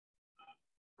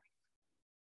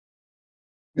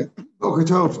Okay,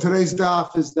 so today's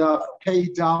daf is the Pei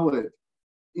Dalet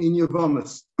in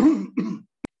Yevmot.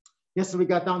 Yesterday we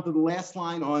got down to the last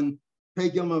line on Pei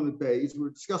Gimel Beis.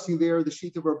 We're discussing there the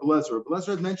sheet of Rav Lezer. Rav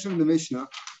Lezer had mentioned in the Mishnah,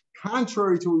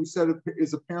 contrary to what we said,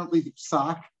 is apparently the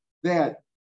psak that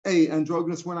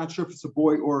androgynous, we're not sure if it's a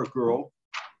boy or a girl,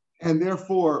 and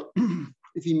therefore,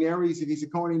 if he's a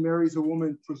Kohen, he marries a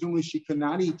woman, presumably she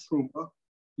cannot eat truma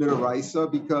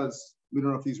midaraisa because we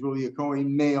don't know if he's really a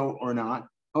Kohen male or not.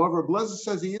 However, Blazer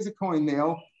says he is a Kohen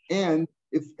male, and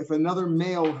if another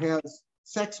male has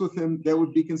sex with him, that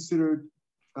would be considered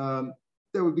it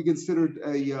would be considered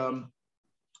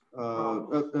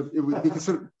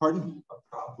pardon?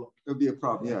 It would be a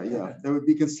problem. Yeah. That would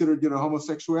be considered,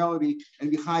 homosexuality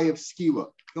and be chayav skila.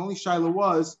 The only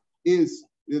shaila is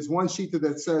there's one shita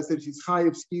that says that she's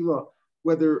chayav skila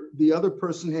whether the other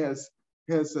person has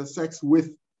sex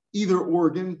with either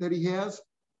organ that he has,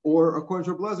 or according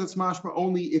to Blazer, it's mashma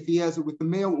only if he has it with the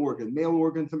male organ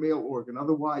to male organ.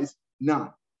 Otherwise,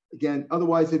 not. Again,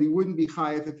 otherwise that he wouldn't be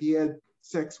chayav if he had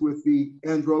sex with the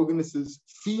androgynous'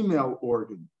 female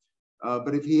organ.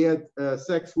 But if he had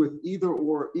sex with either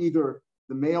the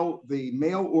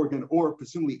male organ or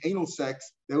presumably anal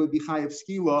sex, that would be chayav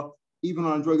skila, even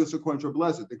on androgynous according to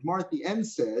Blazer. The Gemara at the end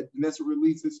said, and that's what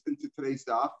releases this into today's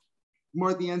daf. The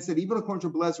Gemara at the end said, even according to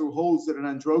Blazer, who holds that an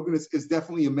androgynous is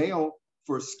definitely a male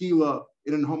for skila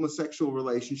in a homosexual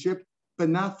relationship, but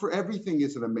not for everything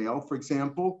is it a male. For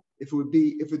example, if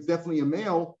it's definitely a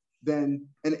male, then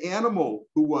an animal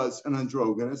who was an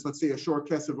androgynous, let's say a short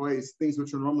kesef ways, things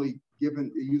which are normally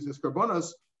used as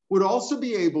karbonos, would also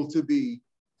be able to be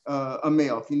a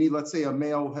male. If you need, let's say, a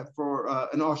male for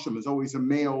an osham is always a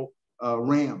male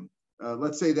ram.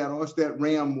 Let's say that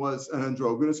ram was an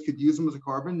androgynous, could use him as a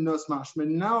carbon. No, smashman,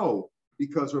 no,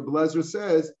 because Rabbi Lezer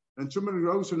says, and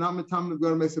are not matam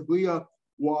go to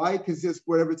why? Because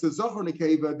whatever it's a zachor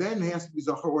nekeva, then it has to be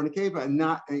zachor or nekeva, and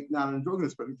not an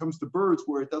androgynous. But when it comes to birds,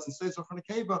 where it doesn't say zachor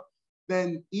nekeva,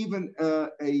 then even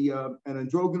an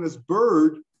androgynous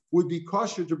bird would be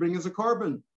kosher to bring as a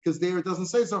carbon, because there it doesn't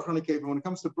say zachor nekeva. When it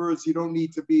comes to birds, you don't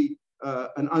need to be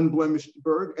an unblemished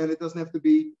bird, and it doesn't have to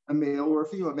be a male or a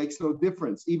female. It makes no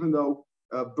difference, even though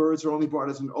birds are only brought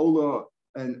as an ola.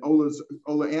 And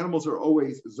ola animals are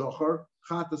always zachar.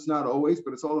 Chatas not always,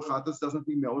 but it's all the chatas doesn't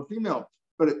be male or female.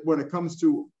 But when it comes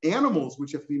to animals,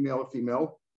 which have to be male or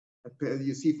female,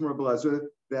 you see from Rabbi Lezer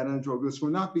that an androgynous will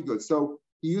not be good. So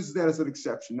he uses that as an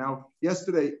exception. Now,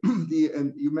 yesterday,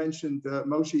 and you mentioned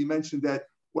Moshe. You mentioned that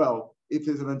if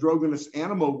there's an androgynous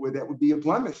animal, that would be a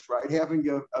blemish, right? Having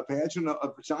a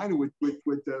vagina would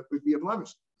be a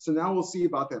blemish. So now we'll see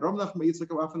about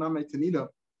that.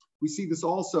 We see this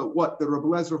also, the Rabbi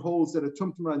Lezer holds that a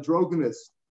tumtum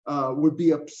androgynous would be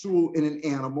a psul in an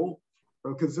animal,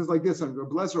 because it's like this. And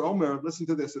Rabbi Lezer Omer, listen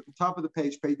to this, at the top of the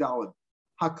page, Pei Dalet.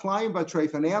 Haklayim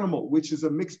b'treif, an animal which is a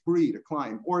mixed breed, a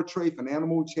climb, or a treif, an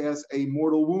animal which has a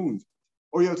mortal wound,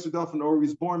 or yotzedafin, or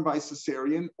is born by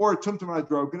cesarean, or a tumtum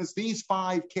androgynous. These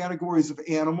 5 categories of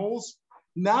animals,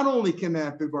 not only can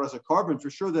that be brought as a carbon, for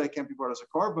sure that it can't be brought as a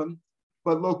carbon,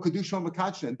 but lo kedusha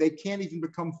mekadeshin, they can't even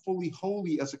become fully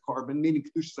holy as a carbon, meaning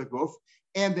kedusha zaguf,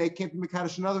 and they can't be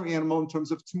mekadesh another animal in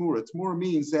terms of tmura. Tmura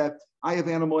means that I have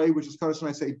animal A, which is kaddish, and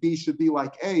I say B should be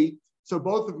like A, so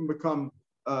both of them become.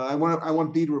 I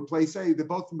want B to replace A. They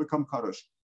both of them become kaddish.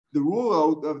 The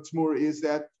rule of tmura is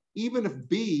that even if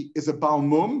B is a bal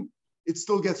mum, it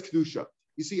still gets kedusha.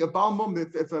 You see, a bal mum,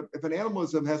 if an animal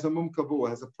has a mum kavua,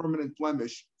 has a permanent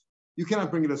blemish, you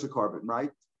cannot bring it as a carbon,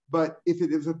 right? But if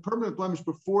it is a permanent blemish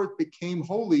before it became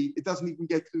holy, it doesn't even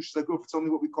get kedusha zaguf. It's only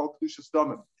what we call kedusha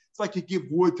damim. It's like you give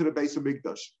wood to the base of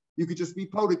Mikdash. You could just be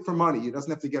poted for money. It doesn't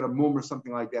have to get a mum or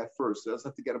something like that first. It doesn't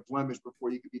have to get a blemish before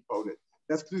you could be poted.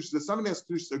 That's kedusha. Something has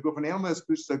kedusha zaguf. An animal has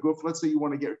kedusha zaguf. Let's say you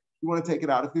want to take it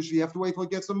out of kedusha. You have to wait till it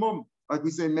gets a mum. Like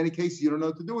we say in many cases, you don't know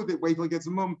what to do with it. Wait till it gets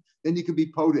a mum, then you can be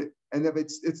poted. And if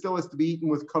it still has to be eaten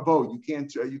with kavod. You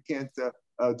can't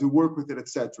do work with it,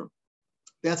 etc.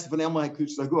 That's if an animal had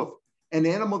kedusha zaguf. An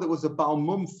animal that was a bal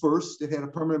mum first, that had a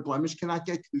permanent blemish, cannot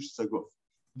get kedusha zaguf.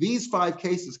 These 5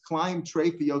 cases, climb,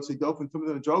 treif, yotzedof, and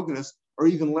tumtum androgynous, are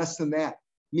even less than that.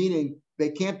 Meaning they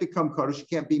can't become kaddish, you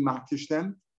can't be makdish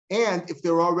them, and if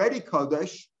they're already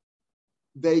kaddish,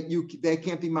 they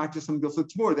can't be makdish them because of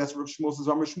tmur. That's what Shmuel says.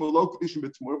 Amar Shmuel lo kedushin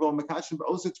b'tmur, v'al makadshim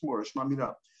b'osa tmur. Shma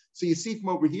mina. So you see from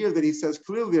over here that he says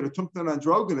clearly that a tumtum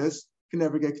androgynous can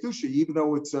never get kedusha, even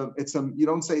though it's a. You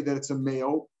don't say that it's a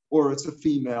male or it's a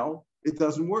female. It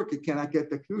doesn't work. It cannot get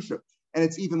the kedusha. And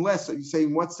it's even less. So you say,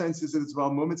 in what sense is it it's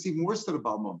bal mum? It's even worse than a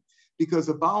bal mum, because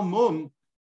a bal mum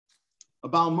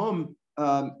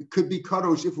could be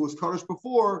kadosh if it was kadosh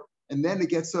before, and then it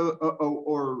gets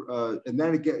and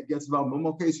then it gets balmum.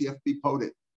 Okay, so you have to be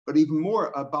poted. But even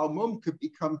more, a balmum could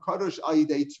become kadosh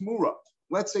ayidei tmura.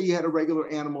 Let's say you had a regular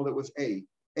animal that was A.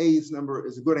 A's number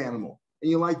is a good animal, and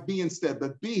you like B instead,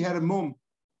 but B had a mum,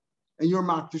 and your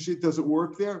makdashit, does it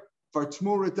work there? For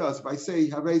tmura it does. If I say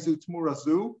harezu tmura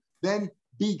zu, then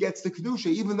B gets the kedusha,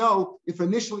 even though if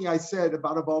initially I said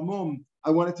about a balmum,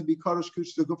 I want it to be kadosh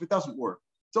kedusha guf, it doesn't work.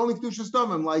 It's only kedusha's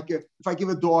damim. Like if I give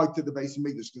a dog to the base of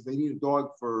mikdash because they need a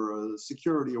dog for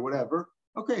security or whatever,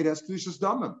 okay, it has kedusha's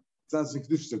damim. It's not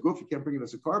kedusha's guf. You can't bring it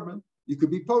as a carbon. You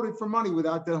could be poted for money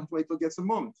without them wait till it gets a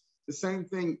mum. The same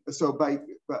thing. So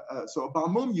so a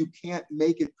balmum you can't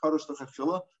make it kadosh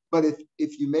l'chachila, but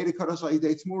if you made a kadosh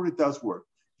ayidei tmur, it does work.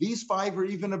 These 5 are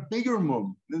even a bigger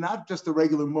mum. They're not just a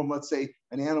regular mum. Let's say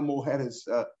an animal had his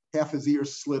half his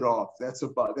ears slid off. That's a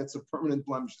permanent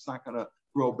blemish. It's not going to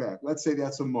grow back. Let's say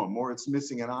that's a mum, or it's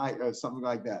missing an eye, or something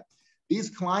like that. These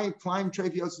climb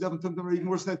trefios are even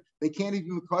worse than that. They can't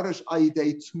even kadosh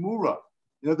ayidei tmura.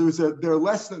 In other words, they're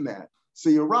less than that. So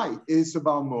you're right. It is a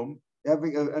balmum.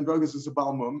 Having androgynous is a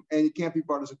balmum, and it can't be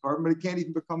brought as a carbon, but it can't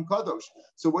even become kadosh.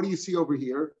 So what do you see over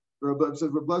here?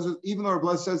 Even though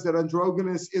Rabbi says that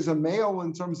androgynous is a male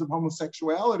in terms of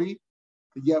homosexuality,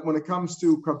 yet when it comes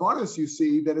to karbonis, you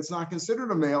see that it's not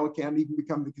considered a male. It can't even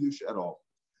become the kedusha at all.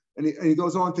 And he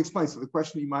goes on to explain. So the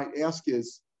question you might ask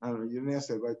is, I don't know, you didn't ask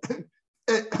that, but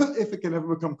if it can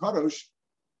ever become kadosh,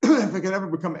 if it can ever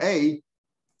become A,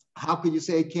 how could you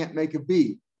say it can't make a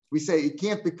B? We say it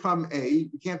can't become A,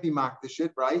 it can't be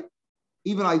makdashit, right?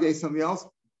 Even I say something else.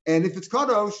 And if it's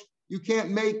kadosh, you can't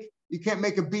make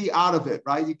a B out of it,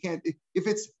 right? You can't, if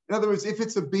it's, in other words, if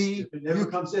it's a B, if it never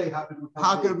becomes A,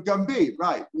 how could it become B?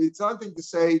 Right. It's something to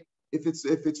say if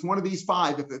it's one of these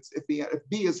 5, if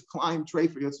B is climb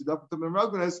trait for Yotzidapatim and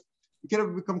Roganes, you can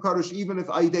never become kadosh, even if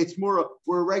ayidei tmura,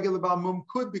 where a regular balmum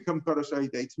could become kadosh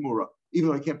ayidei tmura, even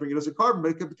though I can't bring it as a carbon,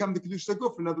 but it could become the kedusha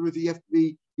guf. In other words, you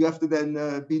have to then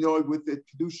be knowing with the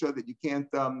kedusha that you can't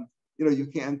do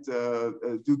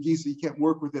gisa, you can't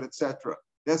work with it, etc.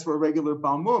 That's for a regular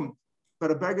balmum. But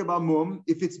a regular balmum,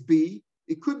 if it's B,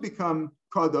 it could become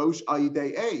kadosh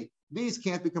ayidei A. These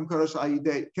can't become kadosh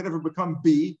ayidei, can never become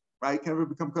B, right? Can never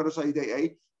become kadosh ayidei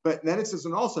A. But then it says,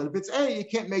 and also, if it's A, you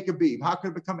can't make a B. How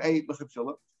could it become A?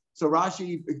 So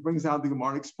Rashi brings down the Gemara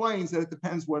and explains that it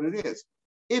depends what it is.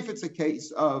 If it's a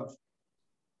case of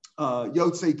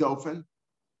Yotzei Dofen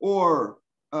or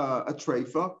a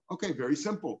Treifa, okay, very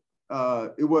simple.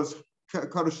 It was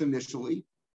Kaddish initially,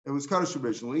 it was Kaddish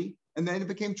originally, and then it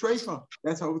became Treifa.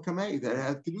 That's how it became A, that it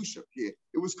had Kedusha. It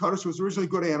was Kaddish, was originally a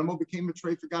good animal, became a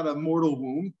Treifa, got a mortal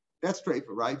wound. That's Treifa,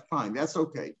 right? Fine, that's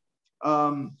okay.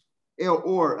 Or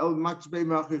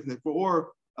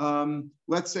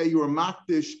let's say you were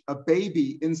makdish a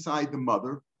baby inside the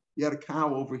mother. You had a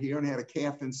cow over here and had a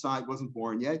calf inside, wasn't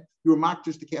born yet. You were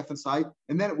makdish the calf inside,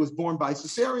 and then it was born by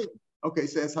cesarean. Okay,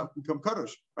 so that's how it become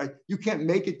kaddish, right? You can't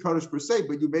make it kaddish per se,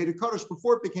 but you made it kaddish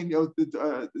before it became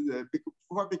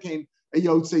before it became a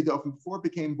yotzei dofen, before it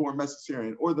became born by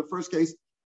cesarean. Or the first case,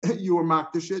 you were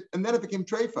makdish it, and then it became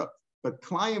treifa. But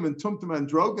klayim and tumtum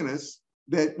androgynous,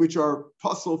 that which are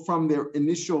puzzled from their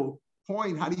initial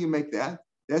point, how do you make that?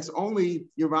 That's only,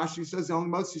 your Rashi says, the only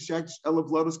most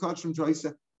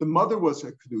the mother was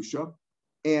a kedusha,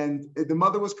 and the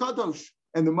mother was kadosh,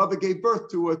 and the mother gave birth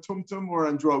to a tumtum or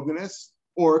androgynous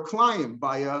or a klayim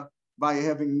by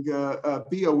having a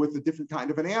bia with a different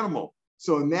kind of an animal.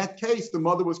 So in that case, the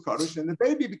mother was kaddish, and the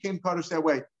baby became kaddish that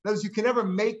way. In other words, you can never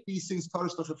make these things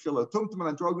kaddish l'chafshila. Tumtum and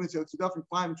androgynous, yotzidaf and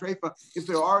klayim, treifa. If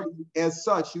they're already as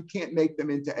such, you can't make them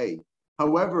into A.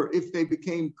 However, if they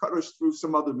became kaddish through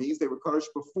some other means, they were kaddish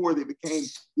before they became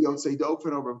the yotzei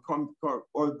dofen,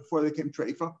 or before they became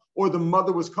treifa, or the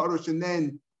mother was kaddish, and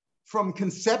then from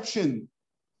conception,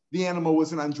 the animal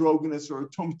was an androgynous or a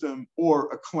tumtum or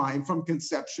a klayim from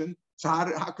conception. So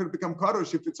how could it become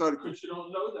kaddish if it's already? Because you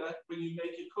don't know that when you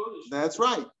make it kaddish. That's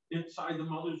right. Inside the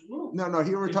mother's womb. No.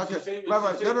 Here we're talking. Here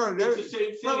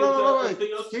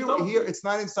it's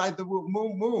not inside the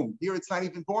womb. Here it's not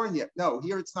even born yet. No,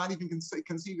 here it's not even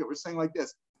conceived yet. We're saying like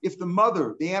this: if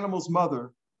the animal's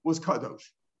mother, was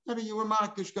kaddish, then you were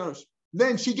makish kaddish.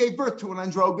 Then she gave birth to an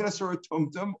androgynous or a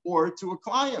tumtum or to a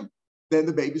klayim. Then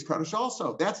the baby's kaddish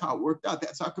also. That's how it worked out.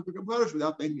 That's how it could become kaddish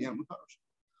without making the animal kaddish.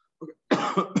 Okay.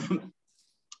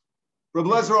 Rav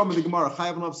Lezer Omer the Gemara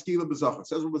Chayav Lav Skila B'Zachar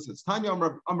says what says Tanya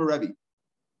Amar Rebbe.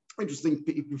 Interesting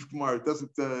Gemara. It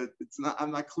doesn't. It's not.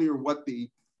 I'm not clear what the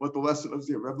lesson is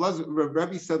here. Rav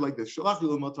Rebbe said like this. Shalach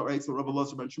Yilmot Torah. So Rav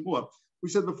Lezer ben Shemua. We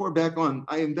said before back on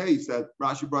Ayim Days that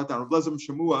Rashi brought down Rav Lezer ben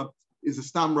Shemua is a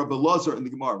stam Rav Lezer in the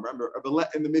Gemara. Remember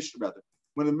in the Mishnah rather.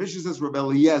 when the Mishnah says Rabbi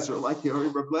Eliezer, like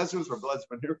Rabbi Eliezer is Rabbi Eliezer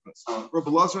ben Hirkmas. Rabbi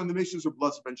Eliezer in the Mishnah is Rabbi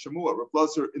Eliezer ben Shemua. Rabbi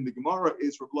Eliezer in the Gemara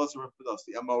is Rabbi Eliezer ben Fidas,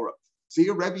 the Amora. So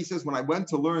here Rebbe says, when I went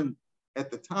to learn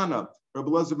at the Tana, Rabbi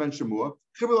Eliezer ben Shemua,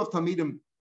 Chibur of Talmidim,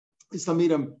 his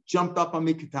Talmidim jumped up on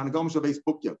me, Tanagom Shabes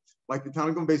Bukya, like the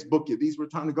Tanagom based Bukya. These were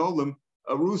Tanagolim,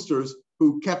 roosters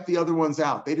who kept the other ones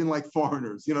out. They didn't like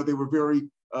foreigners. You know, they were very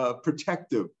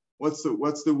protective. What's the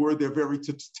word? They're very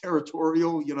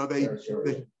territorial. You know, they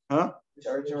huh?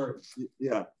 Territory.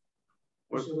 Yeah.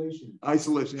 Isolation.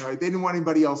 Isolation. Right? They didn't want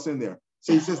anybody else in there.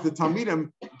 So he says the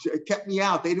Talmidim kept me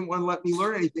out. They didn't want to let me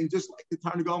learn anything, just like the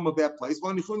Tanagom of that place.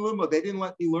 Well, they didn't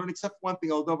let me learn except one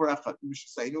thing.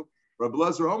 Rabbi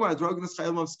Eliezer Omar, at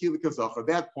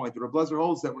that point, Rabbi Eliezer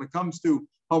holds that when it comes to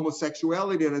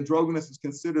homosexuality and androgynous is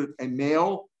considered a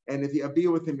male, and if you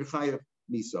abia with him, you're chayav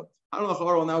misa.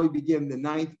 Now we begin the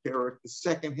 9th parak, the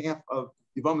second half of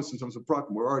Yevmot in terms of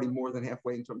prakim. We're already more than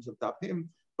halfway in terms of Dapim,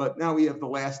 but now we have the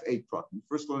last 8 prakim. We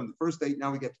first learned the first 8,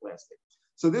 now we get the last 8.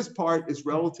 So this part is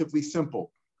relatively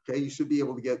simple. Okay, you should be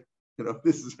able to get,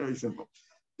 this is very simple.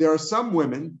 There are some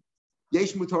women,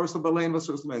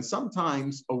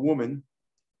 sometimes a woman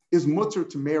is mutter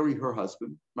to marry her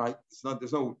husband, right?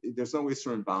 There's no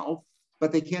issur involved,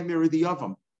 but they can't marry the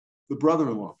Yavam, the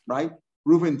brother-in-law, right?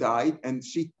 Reuven died, and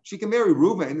she can marry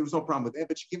Reuven. There was no problem with that,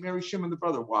 but she can marry Shimon, the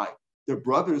brother. Why? They're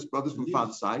brothers from the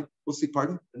father's side. We'll see.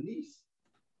 Pardon? The niece.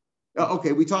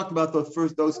 Okay, we talked about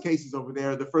those cases over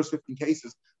there, the first 15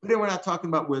 cases, but then we're not talking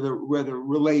about where they're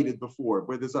related before,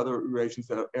 where there's other relations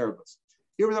that are Arabs.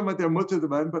 Here we're talking about their mutter to the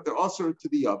man, but they're also to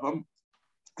the Yavam.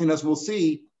 And as we'll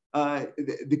see,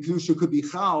 the kedusha could be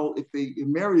chal if they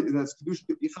marry. And that's kedusha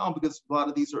could be chal because a lot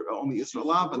of these are only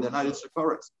Israel and they're not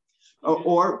Israel.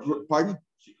 Or pardon?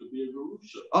 She could be a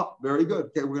Gerusha. Oh, very good.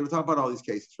 Okay, we're going to talk about all these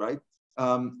cases, right?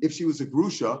 If she was a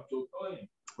Grusha,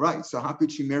 right? So how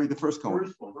could she marry the first Kohen?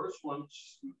 First one.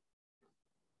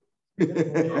 All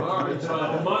right, so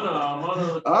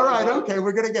Amana. All right, okay,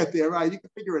 we're going to get there, right? You can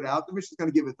figure it out. The Mishnah's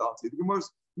going to give it all to you. The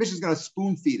Mishnah's going to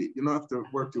spoon feed it. You don't have to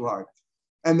work too hard.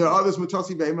 And there are others,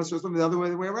 Mutasi Ve'emas, the other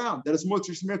way around. That is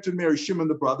mutter to marry Shimon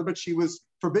the brother, but she was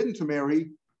forbidden to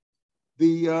marry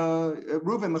the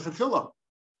Reuven L'Chachila.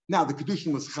 Now the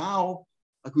kedushin was chal,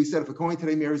 like we said. If a Kohen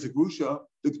today marries a grusha,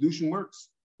 the kedushin works.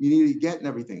 You need to get and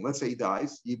everything. Let's say he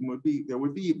dies, even there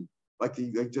would be even, like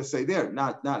just say there,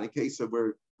 not in a case of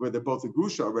where they're both a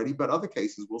grusha already, but other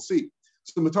cases we'll see.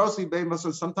 So Matarsi Be'emas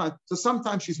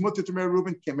sometimes she's mutter to marry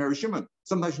Reuven, can't marry Shimon.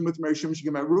 Sometimes she's mutter to marry Shimon, she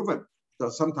can marry Reuven. So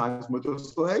sometimes mutter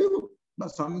to but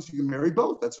sometimes she can marry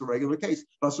both. That's a regular case.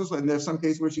 And there's some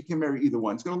cases where she can marry either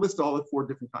one. It's going to list all the 4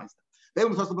 different kinds.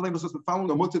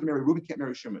 Following a mutter to marry Reuben can't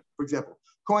marry Shimon. For example,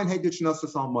 Kohen Hedid Shnasa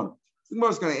Salmon. The Gemara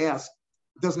is going to ask.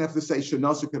 It doesn't have to say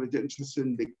Shnasa. It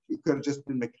could have just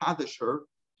been Mekadesh her.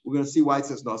 We're going to see why it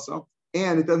says Nasa.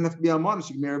 And it doesn't have to be Almana.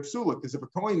 She can marry Psula, because if a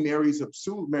Kohen marries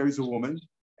a woman,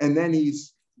 and then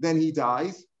he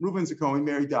dies. Reuben's a Kohen,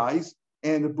 Mary dies,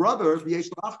 and the brother V'yesh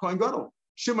Lach Kohen Gadol.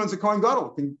 Shimon's a Kohen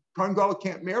Gadol. Kohen Gadol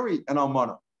can't marry an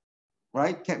Almana,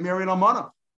 right? Can't marry an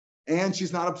Almana. And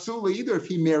she's not a psula either if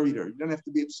he married her. You don't have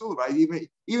to be a psula, right? Even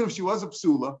if she was a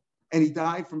psula and he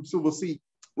died from psula, we'll see.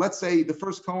 Let's say the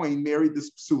first Kohen married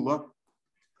this psula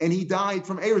and he died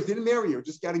from Eretz, didn't marry her,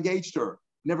 just got engaged to her,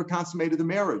 never consummated the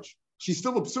marriage. She's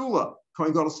still a psula.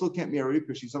 Kohen Gadol still can't marry her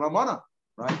because she's an almana,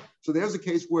 right? So there's a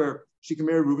case where she can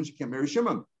marry Reuben, she can't marry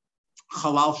Shimon.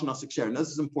 Halal shnasik sheren. This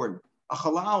is important. A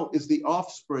halal is the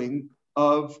offspring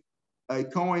of a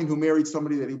Kohen who married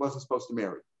somebody that he wasn't supposed to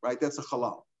marry, right? That's a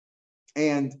halal.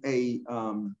 And a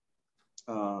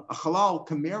halal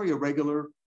can marry a regular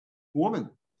woman.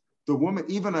 The woman,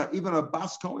 even a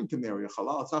bas Kohen can marry a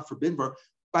halal. It's not forbidden for her.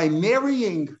 By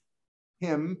marrying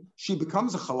him, she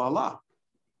becomes a halalah.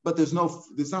 But there's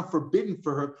not forbidden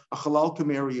for her. A halal can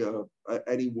marry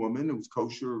any woman who's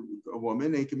kosher, a woman,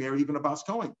 and he can marry even a bas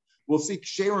Kohen. We'll see.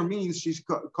 Ksheira means she's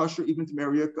kosher even to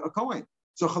marry a Kohen.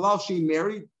 So halal, she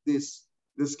married this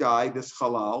guy, this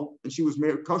halal, and she was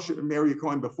kosher to marry a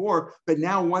Kohen before, but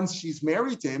now once she's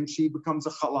married to him, she becomes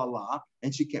a halalah,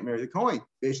 and she can't marry the Kohen.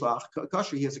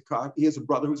 Kosher, he has a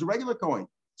brother who's a regular Kohen.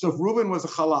 So if Reuben was a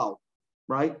halal,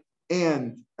 right,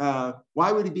 and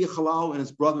why would he be a halal and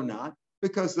his brother not?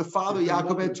 Because the father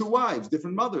Yaakov had 2 wives,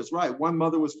 different mothers, right? One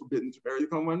mother was forbidden to marry the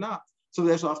Kohen, one not. So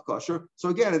there's kosher. So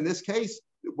again, in this case,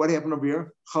 what happened over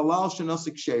here? Halal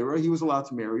shenasik sheira. He was allowed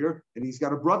to marry her, and he's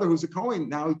got a brother who's a Kohen.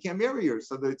 Now he can't marry her.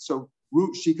 So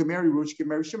she can marry Ruth. She can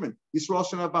marry Shimon. Yisrael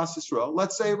shena bas Yisrael.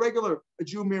 Let's say a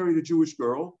Jew married a Jewish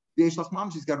girl. She's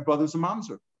got a brother who's a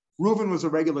mamzer. Reuven was a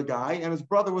regular guy, and his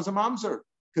brother was a mamzer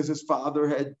because his father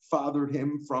had fathered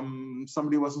him from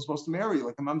somebody he wasn't supposed to marry,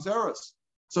 like a mamzeros.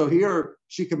 So here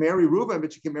she can marry Reuven,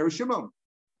 but she can marry Shimon.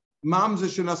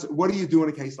 What do you do in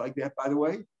a case like that, by the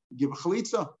way? You give a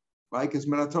chalitza, right? Because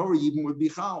Minatora even would be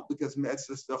chal, because it's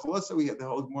just the chalasa we had to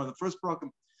hold more in the first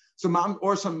program. So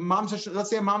let's say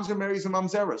a mamzer marries a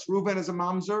mamzeres. Reuven is a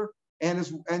mamzer, and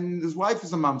his wife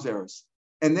is a mamzeres.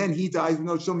 And then he dies,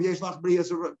 but he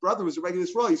has a brother who's a regular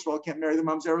Yisrael can't marry the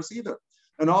mamzeres either.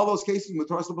 And all those cases,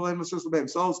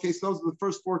 so all those cases, those are the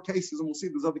first 4 cases, and we'll see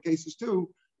there's other cases too,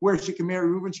 where she can marry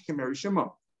Reuven, she can marry Shimon.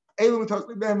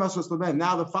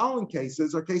 Now the following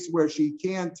cases are cases where she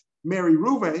can't marry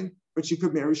Reuven, but she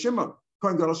could marry Shimon.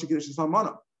 Kohen Gadol Shekidish is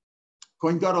Almana.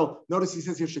 Kohen Gadol, notice he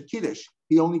says here Shekidish,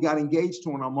 he only got engaged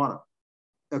to an Almana.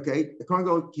 Okay, the Kohen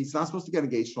Gadol, he's not supposed to get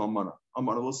engaged to Almana.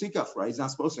 Almana lo sikach, right? He's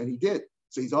not supposed to, and he did.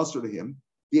 So he's also to him.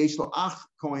 He's got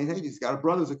a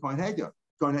brother who's a Kohen Hedya.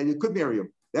 Kohen Hedya could marry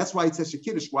him. That's why it says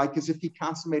Shekidish. Why? Because if he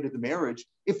consummated the marriage,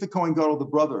 if the Kohen Gadol, the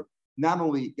brother, not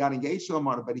only got engaged to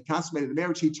Almana, but he consummated the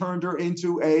marriage, he turned her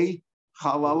into a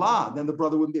halala. Then the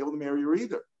brother wouldn't be able to marry her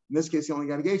either. In this case, he only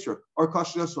got engaged to her. Or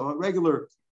kasher, so a regular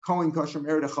Kohen kasher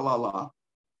married a halala.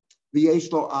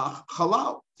 V'yeshlo ach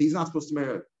halal. He's not supposed to marry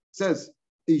her. It says,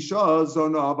 Isha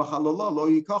zona b'halala lo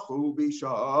yikachu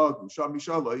v'isha gusha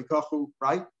misha lo yikachu.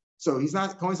 Right? So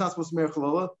Kohen's not supposed to marry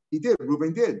halala. He did.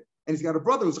 Reuven did. And he's got a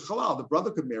brother who's a halal. The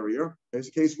brother could marry her. There's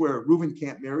a case where Reuven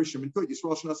can't marry, Shimon could.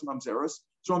 Yisrael Shnas Mamzeres.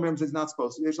 Yisrael Mamzeres is not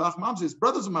supposed to. Yisrael Mamzer, his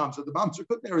brother's a Mamzer. The Mamzer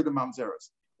could marry the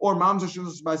Mamzeres. Or Mamzer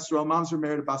Shnas by Yisrael. Mamzer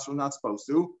married a Basra, not supposed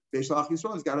to. Yisrael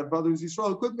Yisrael, he's got a brother who's Yisrael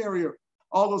who could marry her.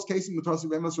 All those cases, she's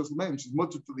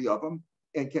mutter to the Yavam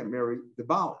and can't marry the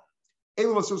Baal.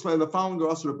 The following are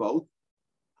also both.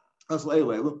 Let's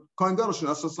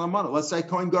say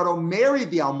Kohen Gadol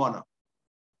married the Almana.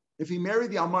 If he married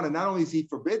the Almana, not only is he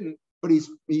forbidden, but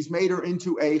he's made her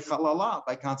into a halala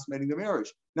by consummating the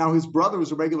marriage. Now his brother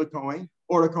is a regular Kohen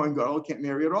or a Kohen Gadol, can't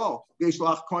marry at all.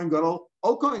 Yeshlach Kohen Gadol,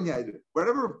 Kohen Yedid.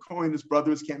 Whatever Kohen his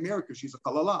brother is can't marry because she's a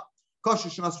halala. Kosher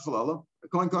Shnas halala. A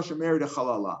Kohen Kosher married a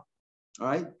halala. All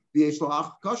right?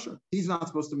 Yeshlach Kosher. He's not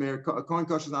supposed to marry, a Kohen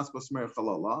Kosher is not supposed to marry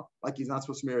halala, like he's not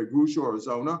supposed to marry a Grusha or a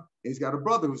Zona. And he's got a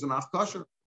brother who's an Ach Kosher.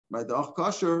 Right? The Ach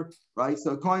Kosher, right?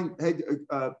 So Kohen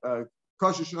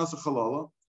Kosher Shnas halala.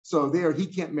 So there, he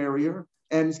can't marry her,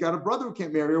 and he's got a brother who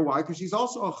can't marry her. Why? Because she's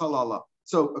also a halala.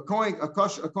 So a Kohen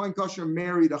Kosher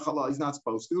married a halala. He's not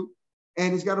supposed to,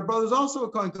 and he's got a brother who's also a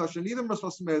Kohen Kosher. Neither of them are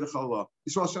supposed to marry the halala.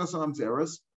 Yisrael Shnas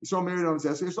Mamzeres. Yisrael married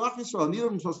Mamzeres. Yisrael. Neither of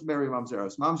them are supposed to marry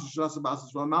Mamzeres. Mamzer Shnas Bas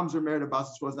Yisrael. Mamzer married a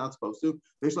Bas Yisrael. Not supposed to.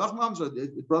 Yisrael Mamzer.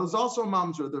 The brother's also a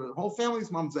Mamzer. The whole family's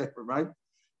Mamzer, right?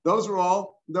 Those are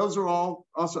all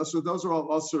also, so those are all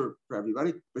also for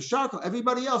everybody. But Sharkal,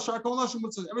 everybody else,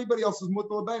 everybody else is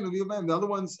mutter l'bein. The other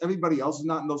ones, everybody else is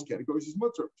not in those categories, is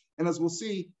mutter. And as we'll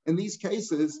see, in these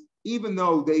cases, even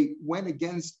though they went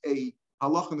against a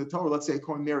halach in the Torah, let's say a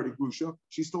Kohen married a Grusha,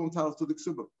 she's still entitled to the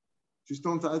Ksuba. She's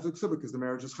still entitled to the Ksuba because the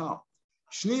marriage is chal.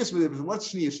 Shnias, what's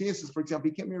Shnias? Shnias is, for example,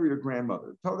 you can't marry your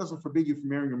grandmother. The Torah doesn't forbid you from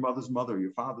marrying your mother's mother,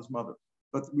 your father's mother.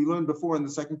 But we learned before in the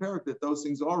second parak that those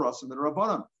things are us and that are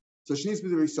rabbanim. So Shnias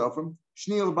b'divrei sofrim.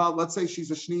 Shniya about, let's say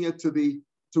she's a Shniya to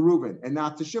Reuven and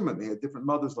not to Shimon. They had different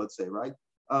mothers, let's say, right?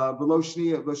 Below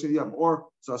Shniya, or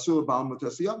so Asula Baal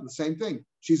Mutasiyam, the same thing.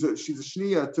 She's a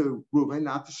Shniya to Reuven,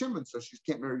 not to Shimon. So she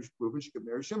can't marry Reuven, she could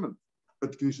marry Shimon.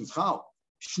 But the condition is chal.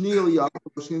 Shniya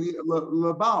Shniya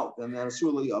Labal, and then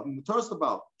Asula Yav, Mutas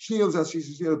Labal. Shniya Zeh,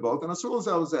 she's Shniya both, and Asula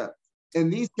Zeh. In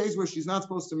these cases where she's not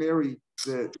supposed to marry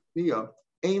the Shniya,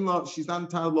 she's not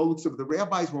entitled to loluks. The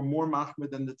rabbis were more machmir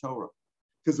than the Torah,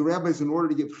 because the rabbis, in order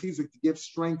to give chizuk, to give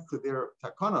strength to their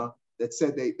takana, that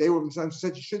said they were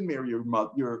said you shouldn't marry your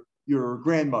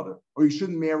grandmother, or you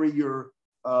shouldn't marry your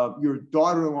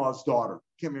daughter-in-law's daughter.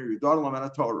 You can't marry your daughter-in-law,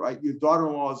 not Torah, right? Your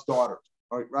daughter-in-law's daughter,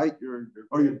 right? Your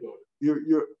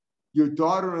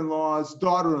daughter-in-law's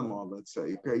daughter-in-law, let's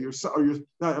say. Okay, your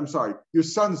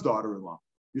son's daughter-in-law.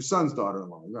 Your son's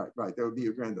daughter-in-law, right? That would be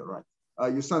your granddaughter,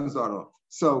 right? Your son's daughter.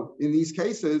 So in these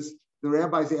cases, the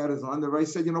rabbis added on. The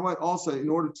rabbis said, you know what? Also, in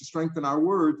order to strengthen our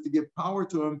words, to give power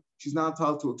to him, she's not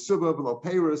entitled to a ksuba below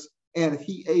peiros. And if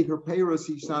he ate her peiros,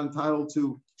 she's not entitled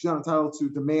to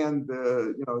demand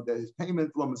his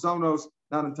payment below mazonos,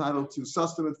 not entitled to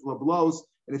sustenance below belows.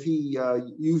 And if he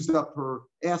used up her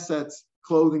assets,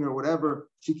 clothing or whatever,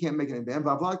 she can't make an ban.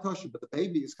 But the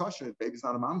baby is kosher. The baby's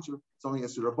not a mamzer. It's only a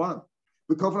rabbanim.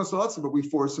 But we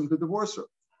force him to divorce her.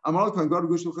 Or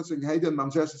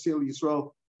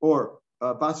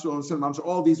Basra and Mamzer,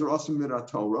 all these are also midat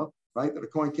Torah, right? That a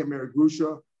Kohen can't marry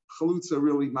Grusha. Chalutza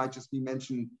really might just be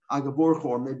mentioned Agaborcha,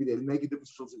 or maybe they make a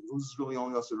difference. This is really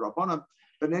only also Rabbanim.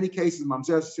 But in any case,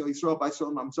 Mamzer, Yisrael,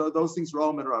 Baisrael, Mamzer, those things are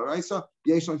all Medaraisa,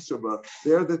 Yeshon Ksuba.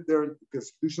 They're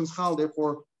because Dushon's Chal,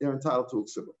 therefore they're entitled to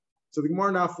Ksuba. So the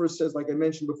Gemara now first says, like I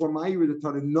mentioned before, Ma'ir the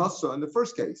Tana Nasa in the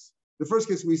first case. The first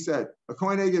case we said, a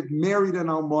Kohen Eged married an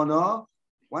Almana.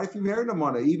 Why if he married an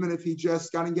Almana, even if he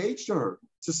just got engaged to her?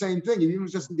 It's the same thing. If he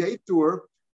was just engaged to her,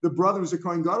 the brother who's a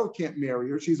Kohen Gadol can't marry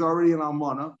her. She's already an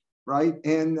Almana, right?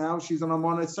 And now she's an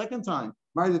Almana a second time.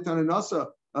 Married the Tana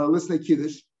Nasa, listen to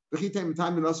Kiddush. You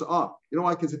know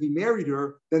why? Because if he married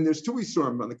her, then there's two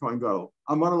Isurim on the Kohen Gadol.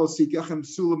 She's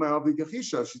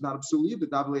not a psula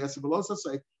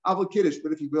either. Kiddush,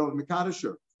 but if you will, Mekadosh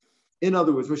her. In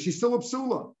other words, but she's still a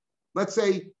psula. Let's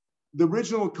say the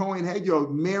original Kohen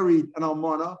Hedyod married an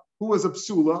Almana who was a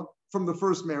psula from the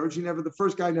first marriage. The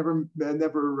first guy never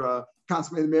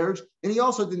consummated the marriage, and he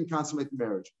also didn't consummate the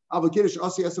marriage.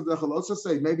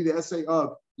 Maybe the essay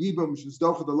of Yibam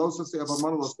Shizdocha the Losa say of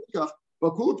Almana Losikach.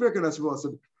 But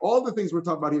all the things we're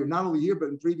talking about here, not only here, but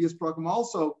in previous program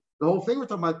also, the whole thing we're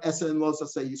talking about, Esa and Losa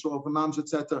say, Yisrael, Mams,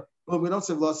 etc. But we don't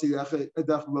say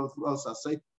Losa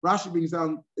say. Rashi brings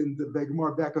down in the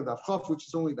Gemara back of the Chaf, which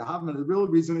is only the Havman. The real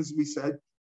reason is we said,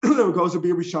 there goes to be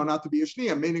a Rishon, not to be a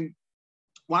Shnia, meaning,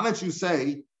 why don't you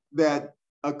say that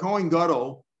a Kohen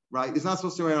Gadol, right, is not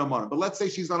supposed to marry an Almana, but let's say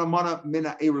she's not a Almana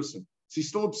Mina Erison. She's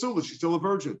still a Psula, she's still a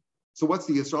virgin. So what's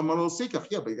the Yisrael Almana L'Sikach?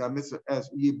 Yeah, but you got mitzvah as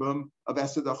Yibam of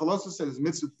Esther Dachalosa says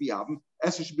mitzvah Fiyabim.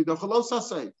 Esther should be Dachalosa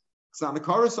say. It's not a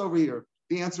chorus over here.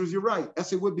 The answer is you're right.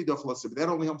 Esther would be Dachalosa, but that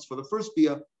only helps for the first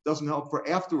Bia, doesn't help for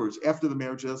afterwards. After the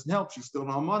marriage, it doesn't help. She's still an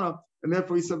Almana, and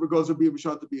therefore he said it goes to be a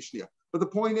Rishon to be a Shnia. But the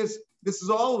point is, this is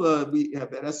all we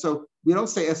have that. So we don't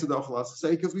say Esther Dachalosa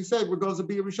say because we said it goes to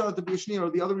be a Rishon to be a Shnia, or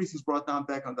the other reasons brought down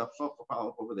back on the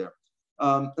follow-up over there.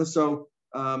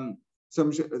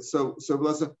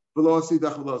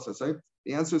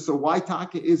 The answer is, so why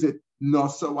Taka is it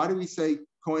Nasa? Why do we say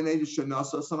Kohen Edish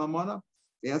Nasa Sanamana?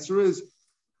 The answer is,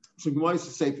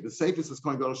 the safest is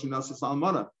Kohen Gadol Nasa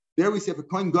Sanamana. There we say if a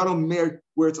Kohen Gadol married,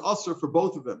 where it's usher for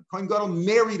both of them. Kohen Gadol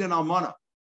married an Almana.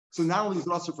 So not only is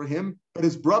it usher for him, but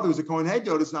his brother, who's a Kohen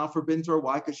Hedjot, is now forbidden to her.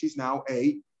 Why? Because she's now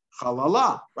a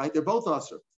Chalala, right? They're both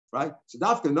usher. Right? So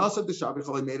Dafka Nasa the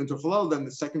Shabbat made into Halal, then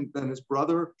his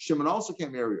brother Shimon also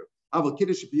can't marry her. Aval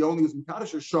Kiddush, if he only was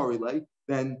Mekadosh or Shorile,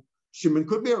 then Shimon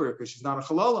could marry her because she's not a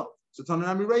Halala. So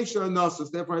Tananami Reisha and Nasa, so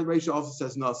therefore Reisha also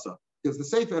says Nasa, because the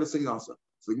Sefer had to say Nasa.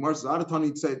 So the Gemara says,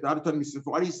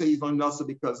 why do you say he's on Nasa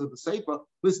because of the Sefer?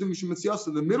 Listen to Mishum Mitziyasa,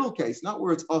 in the middle case, not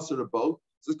where it's Asr to both.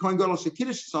 It says Kohen Gadol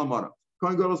Shekiddush Salmana.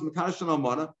 Kohen Gadol is Mekadosh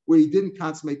Salmana, where he didn't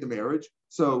consummate the marriage.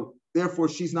 So therefore,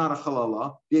 she's not a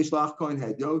Halala, Yeshlach Kohen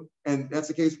Hedyo, and that's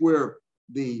the case where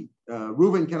the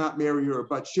Reuven cannot marry her,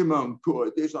 but Shimon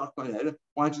could. Yeshlach Kohen Hedyo.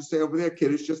 Why don't you say over there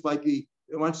Kiddush, just like why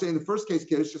don't you say in the first case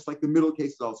Kiddush, just like the middle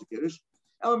case is also Kiddush?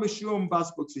 El Mishum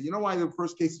Bas Buksa. You know why the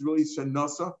first case is really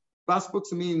Shanasa? Bas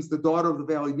Buksa means the daughter of the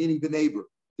valley, meaning the neighbor.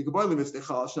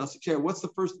 What's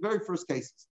the very first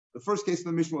cases? The first case of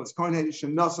the Mishnah was Kohen Hedyo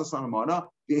Shanasa Sanamana,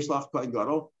 Yeshlach Kohen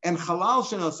Gadol, and Halal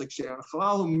Shanasa Ksher, and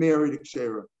Halal who married a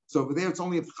Ksher. So over there, it's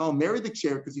only if Chal married the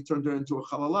Ksher because he turned her into a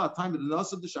Chalala. Time of the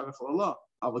Nasa of the Shabbat Chalala.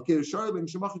 Now,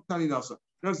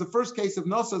 the first case of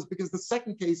Nasa is because the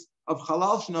second case of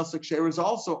Halal Shanasa Ksher is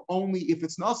also only if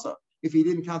it's Nasa. If he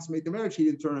didn't consummate the marriage, he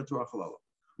didn't turn into a Chalala.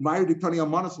 Ma'ir Diktani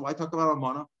Almana. So why talk about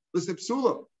Almana? Listen,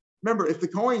 Psula. Remember, if the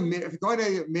Kohen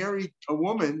married a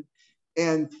woman,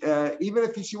 and even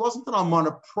if she wasn't an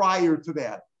Almana prior to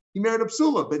that, he married a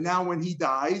Psula, but now when he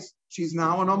dies, she's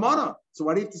now an Almana. So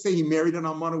why do you have to say he married an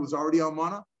Almana who was already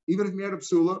Almana? Even if he married a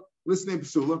Psula, listen to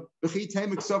Psula.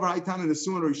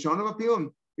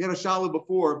 We had a Shala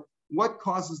before. What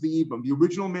causes the Yibam? The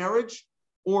original marriage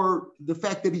or the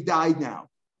fact that he died now?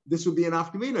 This would be an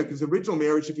Afkamina, because the original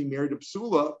marriage, if he married a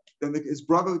Psula, then his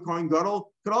brother, the Kohen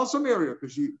Gadol, could also marry her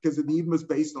because the Yibam was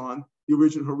based on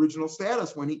her original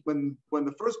status when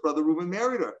the first brother, Reuben,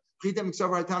 married her. And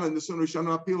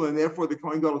therefore the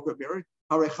Kohen Gadol could marry.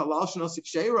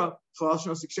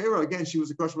 Again, she was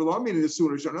a kosher law, meaning the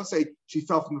sooner. She don't say she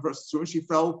fell from the first sooner. She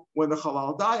fell when the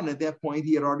halal died, and at that point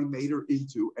he had already made her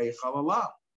into a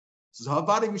halala. So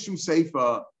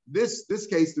this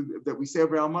case that we say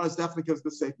over Almana is definitely because of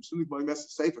the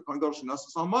Sefer.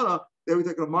 There we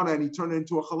take an Almana and he turned it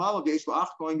into a halal.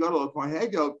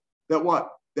 That what?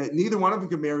 That neither one of them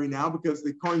can marry now because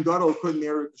the Kohen Gadol couldn't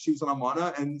marry her because she was an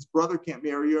Almana, and his brother can't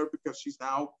marry her because she's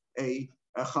now a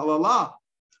Chalala.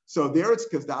 So there it's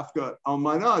because Dafka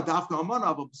Almana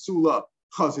of a Psula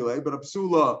Chazile, but a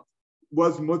Psula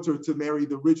was mutter to marry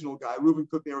the original guy. Reuben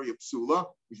could marry a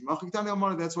Psula.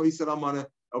 That's why he said Almana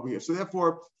over here. So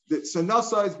therefore, the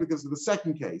Sanasa is because of the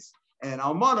second case. And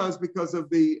almana is because of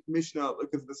the Mishnah,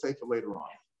 because of the Sefer later on.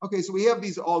 Okay, so we have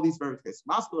all these various cases.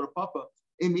 Maskal or Papa,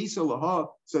 Imisa Laha.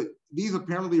 So these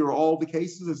apparently are all the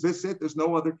cases. Is this it? There's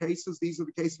no other cases. These are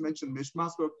the cases mentioned in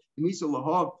Mishmaskal. Imisa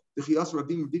Laha, the Chiyas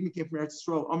Rabim came from Eretz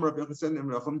Yisrael, Amar Rabbi Yochanan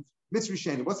and Racham, Mitzri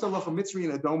Sheni. What's the law of Mitzri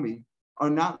and Adomi are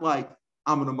not like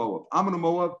Ammon and Moab. Ammon and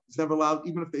Moab is never allowed,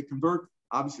 even if they convert,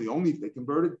 obviously only if they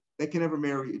converted, they can never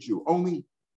marry a Jew. Only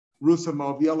Rus and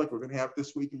Moaviyah, like we're going to have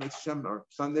this week in Mitzvah, or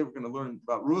Sunday, we're going to learn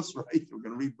about Rus, right? We're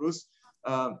going to read Rus.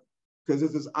 Because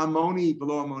this is Ammoni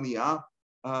below Ammoniyah,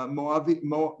 Moab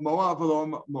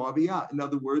below Moabiyah. In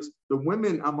other words, the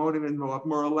women Ammonim and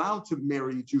Moab are allowed to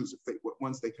marry Jews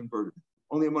once they converted.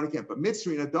 Only Ammoni can't. But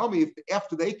Mitzri and Adomi,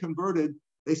 after they converted,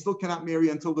 they still cannot marry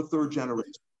until the third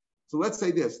generation. So let's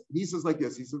say this. He says like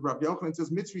this. He says, Rabbi Yochanan says,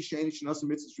 Mitzri Sheni Shenasa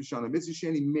Mitzri Rishona. Mitzri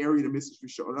Sheni married a Mitzri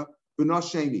Rishona, but not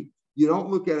Sheni. You don't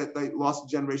look at it, they lost a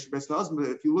generation based on husband, but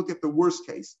if you look at the worst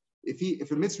case, if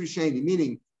a Mitzri Sheni,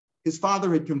 meaning his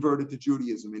father had converted to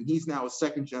Judaism and he's now a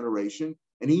second generation,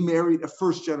 and he married a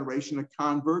first generation, a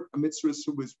convert, a Mitzris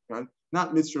who was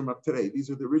not Mitzrim of today. These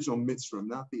are the original Mitzrim,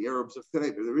 not the Arabs of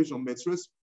today, but the original Mitzris,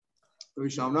 the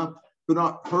Rishona. But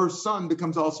not, her son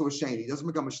becomes also a Sheni. He doesn't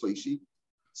become a Shlishi.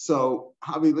 So,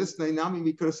 Havi listening, now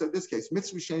we could have said this case,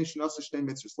 Mitzri Sheni Shenasa Shnei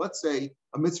Mitzris. Let's say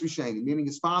a Mitzri Sheni, meaning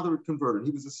his father had converted.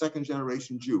 He was a second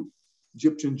generation Jew,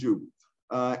 Egyptian Jew.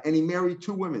 And he married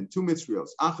two women, two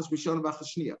Mitzrios, Achas Rishona B'Achas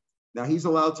Shniya. Now he's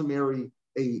allowed to marry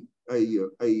a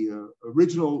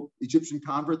original Egyptian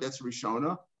convert, that's a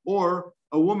Rishona, or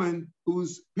a woman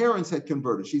whose parents had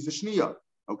converted. She's a Shniya.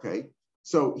 Okay,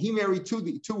 so he married two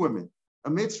women. A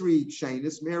Mitzri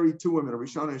Shenis married two women, a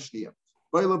Rishona and a Shniya.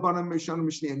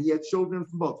 And he had children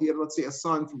from both. He had, let's say, a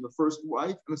son from the first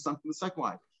wife and a son from the second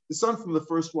wife. The son from the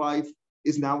first wife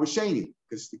is now a Sheni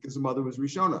because the mother was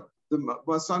Rishona.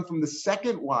 The son from the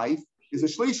second wife is a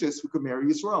Shlishis who could marry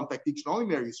Yisrael. In fact, he can only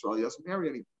marry Yisrael. He doesn't marry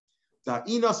anyone. Now,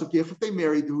 if they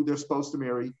married who they're supposed to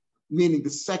marry, meaning the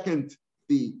second,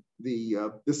 the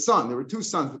son, there were two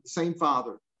sons with the same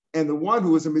father, and the one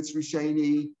who was a Mitzri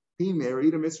Sheni, he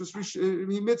married a Mitzri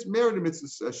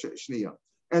Shniya.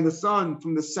 And the son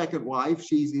from the second wife,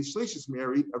 she's the Shlishis,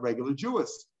 married a regular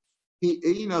Jewess. They're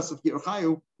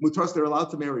allowed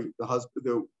to marry the husband.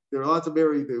 They're allowed to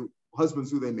marry the husbands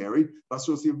who they married. But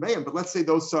let's say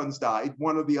those sons died,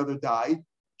 one or the other died,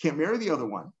 can't marry the other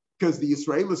one because the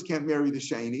Israelis can't marry the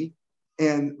Sheni,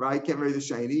 and can't marry the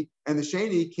Sheni, and the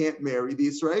Sheni can't marry the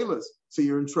Israelis. So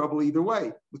you're in trouble either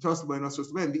way. If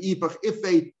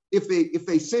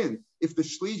they sin, if the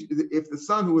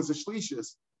son who was a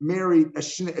Shlishis married a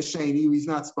Sheni who he's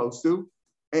not supposed to,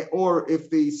 or if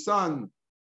the son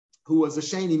who was a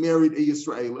Sheni married a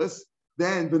Yisraelis,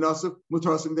 then B'Nasif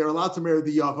Mutasim, they're allowed to marry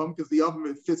the Yavam because the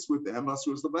Yavam fits with them.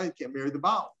 Asur the Baal can't marry the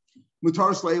Baal.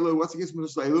 Mutar Sleilu, what's against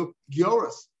Mutar Sleilu?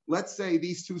 Gioris. Let's say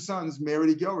these two sons married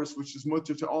a Gioris, which is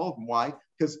mutter to all of them. Why?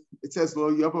 Because it says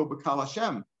Lo Yavo B'Kal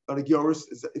Hashem. But a Gioris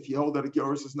is, if you hold that a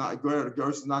Gioris is not a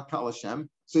Gioris is not Kal Hashem.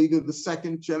 So either the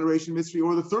second generation Mitzri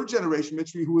or the third generation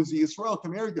Mitzri, who is the Yisrael, can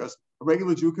marry Gioris. A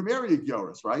regular Jew can marry a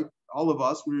Gioris, right? All of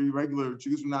us, we're regular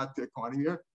Jews, we're not Kohanim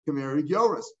here, can marry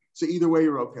Gioris. So either way,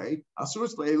 you're okay. Asur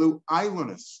Sleilu,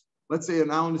 Islandus. Let's say an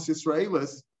Islandus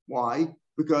Israelis. Why?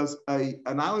 Because an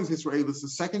Islandus Israelis, the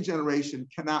second generation,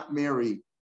 cannot marry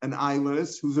an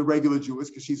Islandus who's a regular Jewess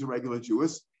because she's a regular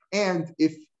Jewess. And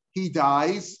if he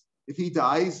dies,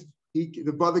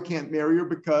 the brother can't marry her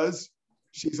because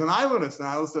she's an Islandus. An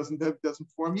Islandus doesn't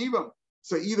form Yibam.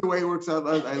 So either way, it works out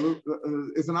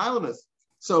as an Islandus.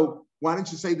 So why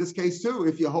don't you say this case too?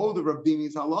 If you hold the Rav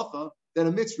Dimi's halacha, then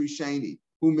a Mitzri Sheni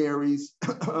who marries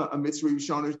a Mitzri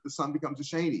Rishona, the son becomes a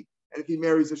Sheni. And if he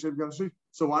marries a Sheni, becomes a Sheni.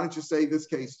 So why don't you say this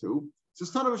case too? So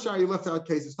Tana B'Shai, you left out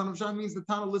cases. Tana B'Shai means the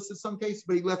Tana listed some cases,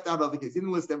 but he left out other cases. He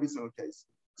didn't list every single case.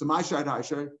 So my Shai High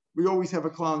Shai, we always have a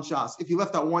clown shas. If you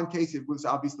left out one case, it was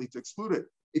obviously to exclude it.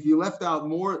 If you left out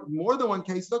more than one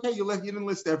case, okay, you didn't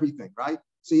list everything, right?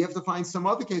 So you have to find some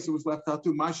other case that was left out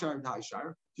too. My Shai High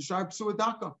Shai, to Shai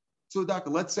Psuadaka.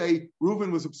 Let's say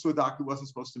Reuven was a Psuadaka who wasn't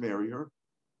supposed to marry her,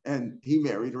 and he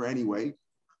married her anyway.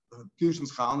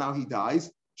 Fusion's Chal, now he dies.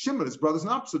 Shimon, his brother's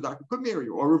not Psuadaka, could marry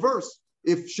her, or reverse.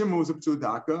 If Shimon was a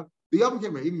Psuadaka, the other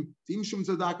came even Shimon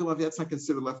Psuadaka, that's not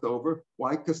considered left over.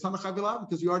 Why? Because Tana Chavilavin,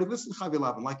 because you already listed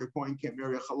Chavilavin, like a coin can't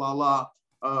marry a Chalala,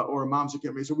 or a Mamza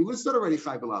can't marry. So we listed already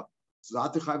Chavilavin.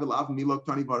 Zata Chavilavin, Milok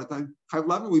Tani Baratan.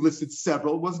 Chavilavin, we listed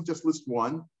several, it wasn't just list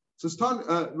one. So it's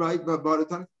right,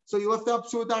 Baratan. So you left out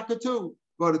Psuadaka too.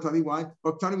 Baratani, why?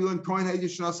 Baratani, we learned Kohen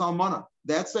Hayishnas Almana.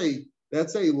 That's a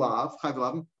lav,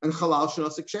 Chavilavin, and Chalal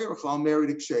Shnas Ekshera. Chalal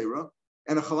married Ekshera,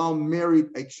 and a Chalal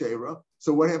married Ekshera.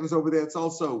 So what happens over there? It's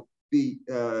also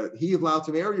he allowed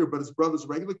to marry her, but his brother's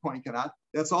regular coin cannot.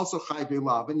 That's also chai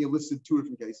ve'lav, and you listed two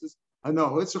different cases.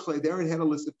 No, it's there. It had a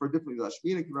listed for different.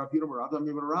 Listen,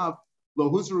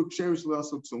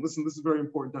 this is very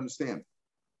important to understand.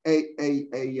 A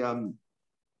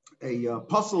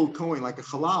puzzle coin like a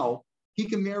halal, he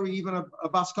can marry even a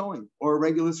bas coin or a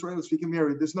regular Israelis. He can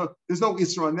marry. There's no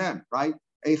isser on them, right?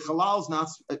 A halal's not.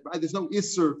 Right? There's no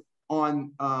isser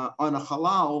on a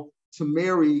halal to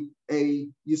marry a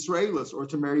Yisraelis or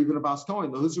to marry even a bas coin.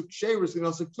 The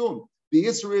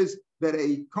isser is that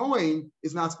a kohen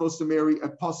is not supposed to marry a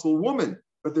puzzle woman,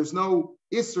 but there's no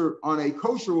isser on a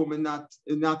kosher woman not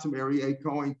to marry a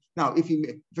kohen. Now, if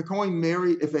a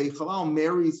halal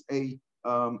marries a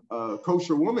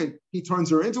kosher woman, he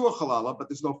turns her into a halala, but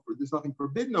there's nothing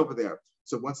forbidden over there.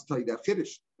 So it wants to tell you that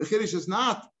chiddush. The chiddush is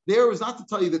not to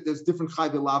tell you that there's different chai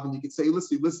v'lav, and you could say,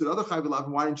 listen, you listed other chai v'lav,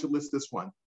 and why didn't you list this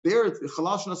one? There, it's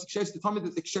halal shenas ksher to tell me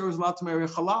that the ksher is allowed to marry a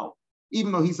halal,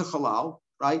 even though he's a halal,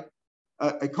 right?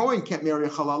 A kohen can't marry a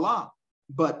halala,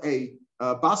 but a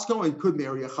bas kohen could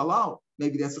marry a halal.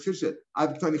 Maybe that's the chiddush.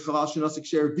 I've told you halal shenas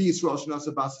ksher v'Yisrael shenas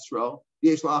bas Yisrael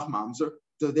v'yesh lach mamzer.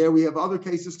 So there we have other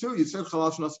cases too. You said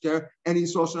halal shenas ksher and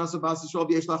Yisrael shenas bas Yisrael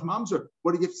v'yesh lach mamzer.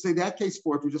 What do you have to say that case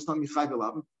for if you're just telling me chai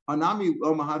v'lav? Hanami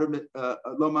lo mahara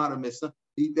misna.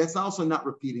 That's also not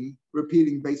repeating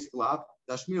basic lav.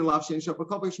 He's telling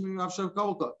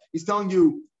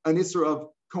you an isser of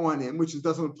Kohanim, which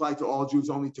doesn't apply to all Jews,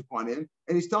 only to Kohanim,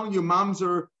 and he's telling you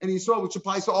Mamzer and Yisrael, which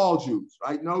applies to all Jews,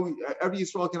 right? No, every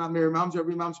Yisrael cannot marry Mamzer,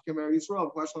 every Mamzer can marry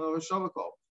Yisrael. But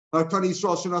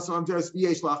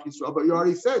you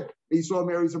already said Yisrael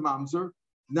marries a Mamzer,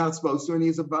 not supposed to, and he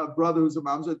has a brother who's a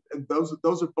Mamzer, and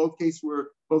those are both cases where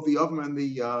both the Yavim and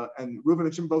Reuven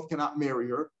and Shimon both cannot marry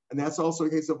her, and that's also a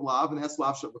case of Lav, and that's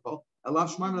Lav Shabbat.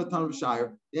 Lav Shemaim and Atan of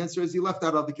Shiur. The answer is he left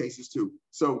out other cases too.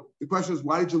 So the question is,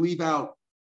 why did you leave out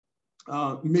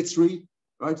Mitzri,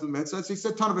 right, to the Mitzvah? So he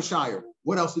said Tan of Shiur.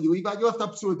 What else did you leave out? You left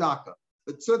out Psua Daka.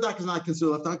 But Psua Daka is not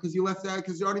considered left out because you left out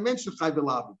because you already mentioned Chai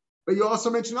V'Lavin. But you also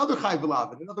mentioned other Chai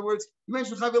V'Lavin. In other words, you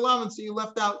mentioned Chai V'Lavin, so you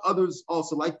left out others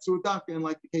also, like Psua Daka and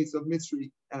like the case of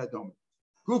Mitzri and Adomi.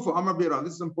 Gufa Amar Biran.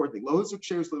 This is important thing.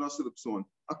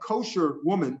 A kosher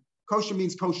woman. Kosher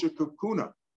means kosher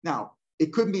kakuna. Now,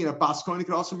 it could mean a bas kohen. It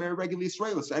could also marry a regular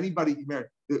Israeli. So anybody can marry.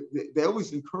 They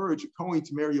always encourage a kohen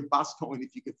to marry a bas kohen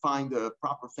if you could find a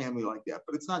proper family like that.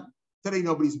 But it's not today.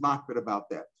 Nobody's makbid about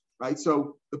that, right?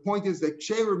 So the point is that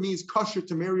ksher means kosher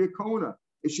to marry a kohena.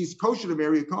 If she's kosher to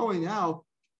marry a kohen now,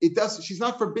 it does. She's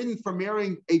not forbidden from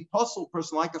marrying a puzzle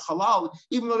person like a halal,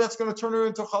 even though that's going to turn her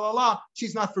into halala.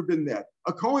 She's not forbidden that.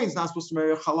 A kohen is not supposed to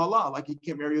marry a halala, like he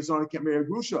can't marry a zon, he can't marry a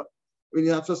grusha. When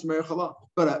you're not supposed to marry halal.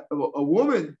 But a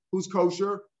woman who's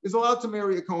kosher is allowed to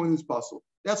marry a kohen who's puzzle.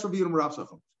 That's Rabbi Yom Rav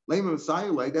Shapiro. Lema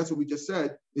Messiah, that's what we just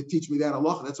said. They teach me that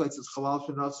Allah. That's why it says halal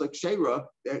shenas like shera.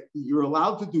 That you're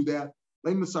allowed to do that.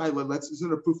 Lema Messiah,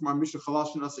 isn't a proof from our Mishnah halal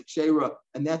shenas like shera,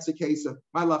 and that's the case of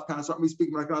my love kind of start me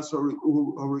speaking my kind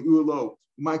of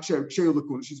Mike shera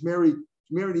lakuna. She's married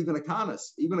even a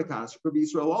kanas. She could be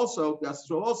Israel also. That's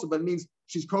Israel also, but it means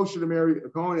she's kosher to marry a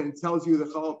kohen, and it tells you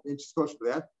that halal and she's kosher for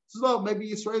that. So maybe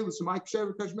Israel was my ksher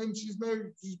because maybe she's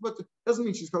married. Doesn't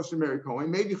mean she's kosher to marry Kohen.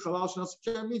 Maybe halal shenas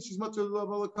ksher means she's much of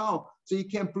the kal. So you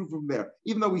can't prove from there.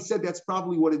 Even though we said that's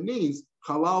probably what it means.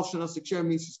 Halal shenas ksher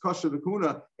means she's kosher to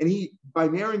kuna, and he by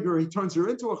marrying her he turns her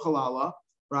into a halala,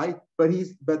 right? But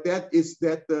that if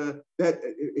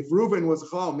Reuven was a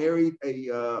halal married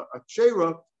a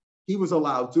kshera, he was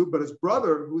allowed to, but his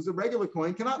brother who's a regular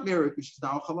Kohen cannot marry because she's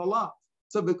now a halala.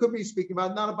 So it could be speaking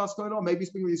about not a bas kohen at all. Maybe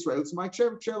speaking with Israel. It's my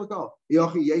ksher l'kal.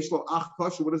 Yochi yeshlo ach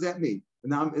kosher. What does that mean?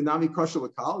 Nami kosher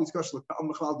l'kal. He's kosher l'kal.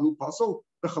 Mechalal du pasol.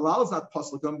 The halal is not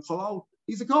pasol l'kal. Halal.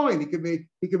 He's a kohen. He can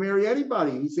marry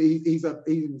anybody. He's a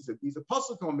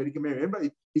pasol kohen, but he can marry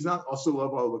anybody. He's not also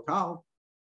lavo l'kal.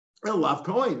 El lav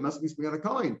kohen must be speaking on a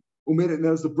kohen. Umid and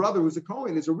there's the brother who's a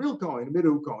kohen. Is a real kohen.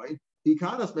 Midu kohen. He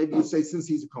kanas. Maybe you say since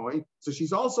he's a kohen, so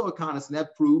she's also a kanas, and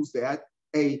that proves that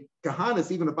a kahanas,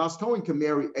 even a bas kohen, can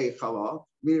marry a halal.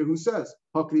 Meaning, who says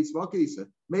hakris?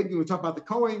 Maybe when we talk about the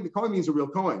kohen means a real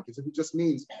kohen, because if it just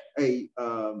means a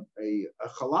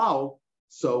halal,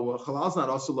 so halal is not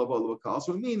also lavo l'kal,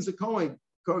 so it means a kohen.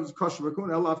 Kosher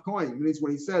v'kohen elav kohen. It means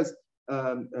when he says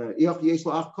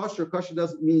kosher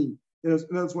doesn't mean. In other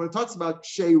words, when it talks about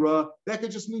shera, that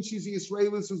could just mean she's the Israeli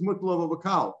who's mutter lavo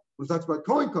l'kal. When it talks about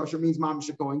kohen kosher, it means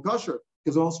mamish kohen kosher,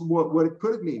 because also what it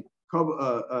could mean.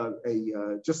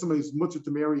 Just somebody who's mutter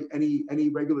to marry any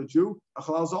regular Jew. A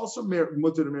halal is also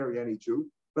mutter to marry any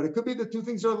Jew, but it could be the two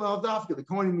things are lavdafka. The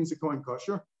kohen means a kohen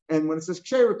kosher, and when it says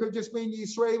ksher, it could just mean the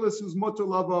Israelis who's mutter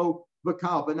lavo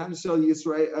Vakal, but not necessarily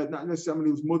Yisrael, not necessarily somebody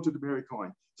who's mutter to marry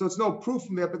Kohen. So it's no proof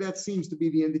from that, but that seems to be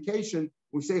the indication.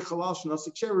 When we say Chalal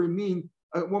Shnasik Sheri, mean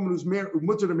a woman who's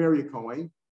mutter to marry a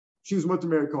Kohen. She was mutter to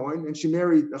marry Kohen, and she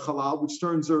married a Chalal, which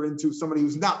turns her into somebody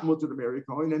who's not mutter to marry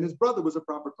Kohen, and his brother was a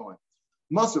proper Kohen.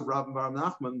 Masav Rav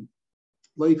Nachman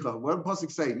Leicha. What does the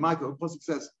pasuk say? Michael, the pasuk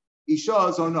says,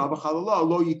 Isha zona b'chalala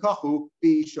lo yikachu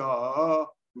b'isha.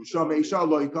 Isha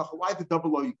lo yikachu. Why the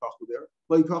double lo yikachu there?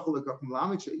 Lo yikachu lo yikachu.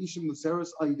 L'amik she'ishim museres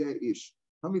ayidei ish.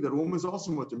 Tell me that a woman is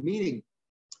also mutter. Meaning,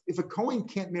 if a Kohen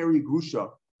can't marry a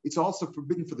grusha, it's also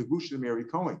forbidden for the grusha to marry a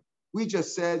Kohen. We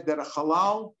just said that a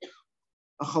halal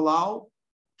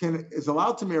is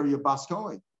allowed to marry a bas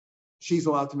Kohen. She's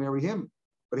allowed to marry him.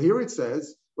 But here it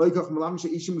says,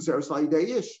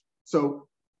 so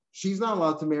she's not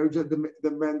allowed to marry the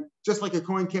men, just like a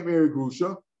Kohen can't marry a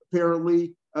grusha.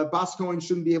 Apparently, a bas Kohen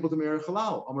shouldn't be able to marry a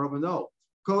halal. No.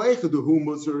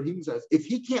 If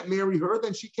he can't marry her,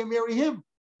 then she can marry him.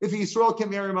 If Yisrael can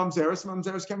marry Mamzeres,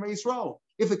 Mamzeres can marry Yisrael.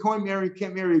 If a Kohen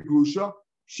can't marry a grusha,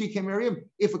 she can marry him.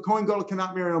 If a Kohen Gadol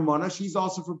cannot marry a mana, she's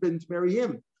also forbidden to marry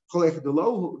him. But if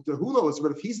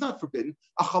he's not forbidden,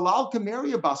 a halal can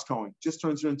marry a bas Kohen, just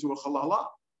turns her into a halala.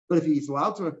 But if he's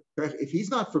allowed to, if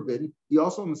he's not forbidden, he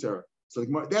also Mamzeres. So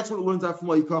that's what it learns out from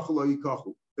lo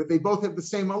yikachu, that they both have the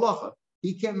same halacha.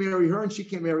 He can't marry her and she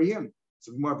can't marry him.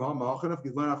 So more if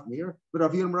you learn off from here, but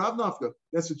Rav Nafka,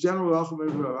 that's a general Rav.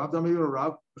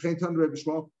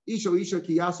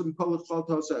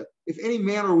 If any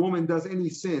man or woman does any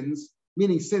sins,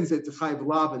 meaning sins that to chayv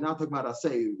lav and not talking about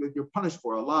asay, that you're punished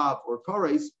for a lav or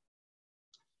kores.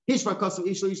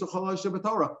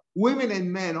 Women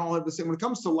and men all have the same. When it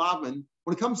comes to lavin,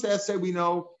 when it comes to essay, we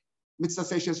know mitzvah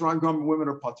seishes rangam, women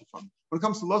are potter from. When it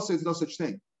comes to losa, there's no such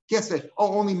thing. Can't say,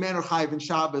 only men are chayiv in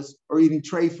Shabbos or eating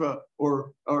treifa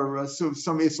or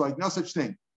some it's like no such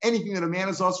thing. Anything that a man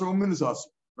is also, a woman is also,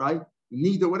 right?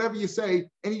 Neither, whatever you say,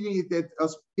 anything that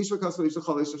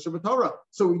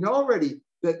so we know already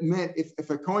that men, if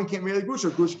a Kohen can't marry a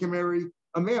Grusha can marry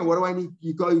a man. What do I need?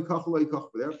 You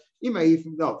there.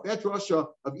 No, that's Russia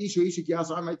of Isha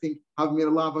Kiyasa. I might think have made a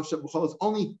lot of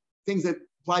only things that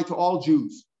apply to all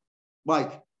Jews,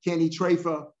 like can't eat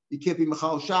treifa, you can't be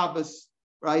Machal Shabbos.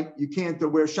 Right? You can't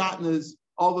wear shatnas,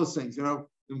 all those things,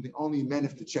 only men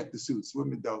have to check the suits,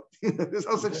 women don't. There's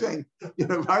no such thing.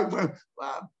 Right?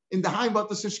 In the Heimbot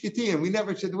the Sushkitian,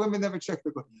 the women never check the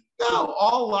book. No,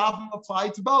 all lavim apply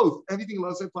to both. Everything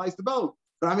else applies to both.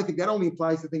 But I think that only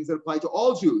applies to things that apply to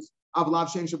all Jews. But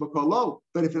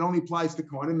if it only applies to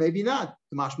Kohen, maybe not.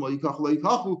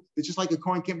 It's just like a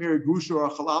Kohen can't marry a Grusha or a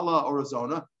Halala or a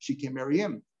Zona, she can't marry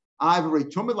him. What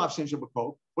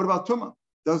about Tumah?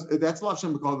 That's lav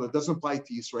shem b'kol that doesn't apply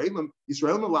to Yisraelim.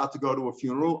 Yisraelim are allowed to go to a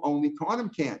funeral, only Kohanim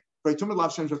can't. The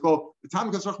time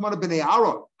because Rachmana b'nei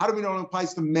Aaron. How do we know it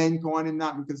applies to men Kohanim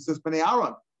not because it says b'nei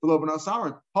Aaron? Below b'nas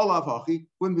Aaron. Holav hachi.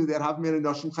 Wouldn't be that have made a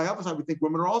noshim chayavas. I would think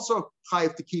women are also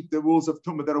chayav to keep the rules of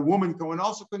Tumah that a woman Kohen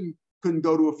also couldn't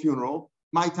go to a funeral.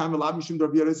 My time allowed mishum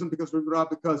darviyadism because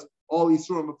all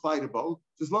Yisraelim apply to both.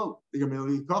 Just low. He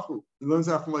learns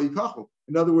that from lo yikachu.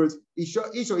 In other words, Isha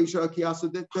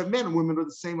Kiyasa, that men and women are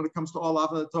the same when it comes to all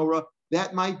of the Torah.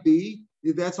 That might be,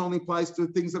 that only applies to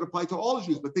things that apply to all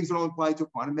Jews, but things that don't apply to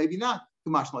Kohanim, maybe not.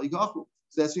 So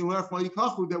that's you learn from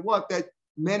Yikachu that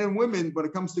men and women, when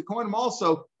it comes to Kohanim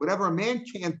also, whatever a man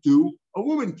can't do, a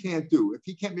woman can't do. If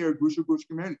he can't marry a Grusha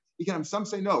can marry. He can. Some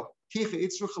say no.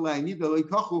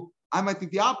 I might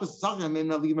think the opposite. I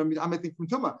might think from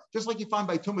Tumah. Just like you find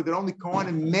by Tumah that only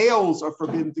Kohanim males are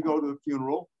forbidden to go to the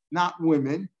funeral, not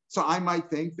women. So I might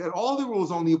think that all the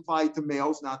rules only apply to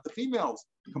males, not the females.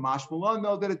 Kamash Malon,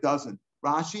 no, that it doesn't.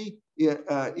 Rashi, you learn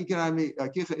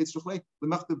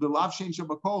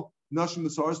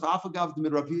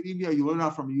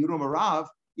out from Yuram Rav,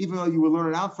 even though you were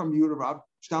learning out from Yuram Rav.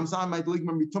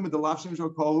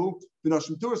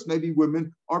 Maybe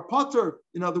women are potter.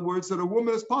 In other words, that a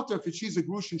woman is potter. If she's a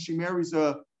grush and she marries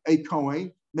a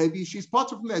Kohen, maybe she's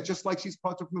potter from that, just like she's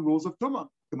potter from the rules of Tumah.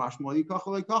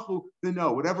 Then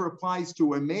no, whatever applies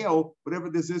to a male, whatever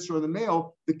this is for the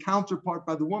male, the counterpart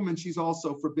by the woman, she's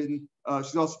also forbidden.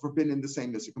 She's also forbidden in the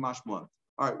same Mr. Kamash Malon.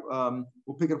 All right,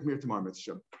 we'll pick it up from here tomorrow, Mr.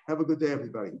 Shem. Have a good day,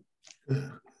 everybody.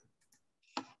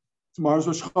 Tomorrow's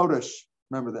Rosh Chodesh.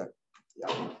 Remember that.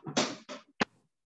 Yeah.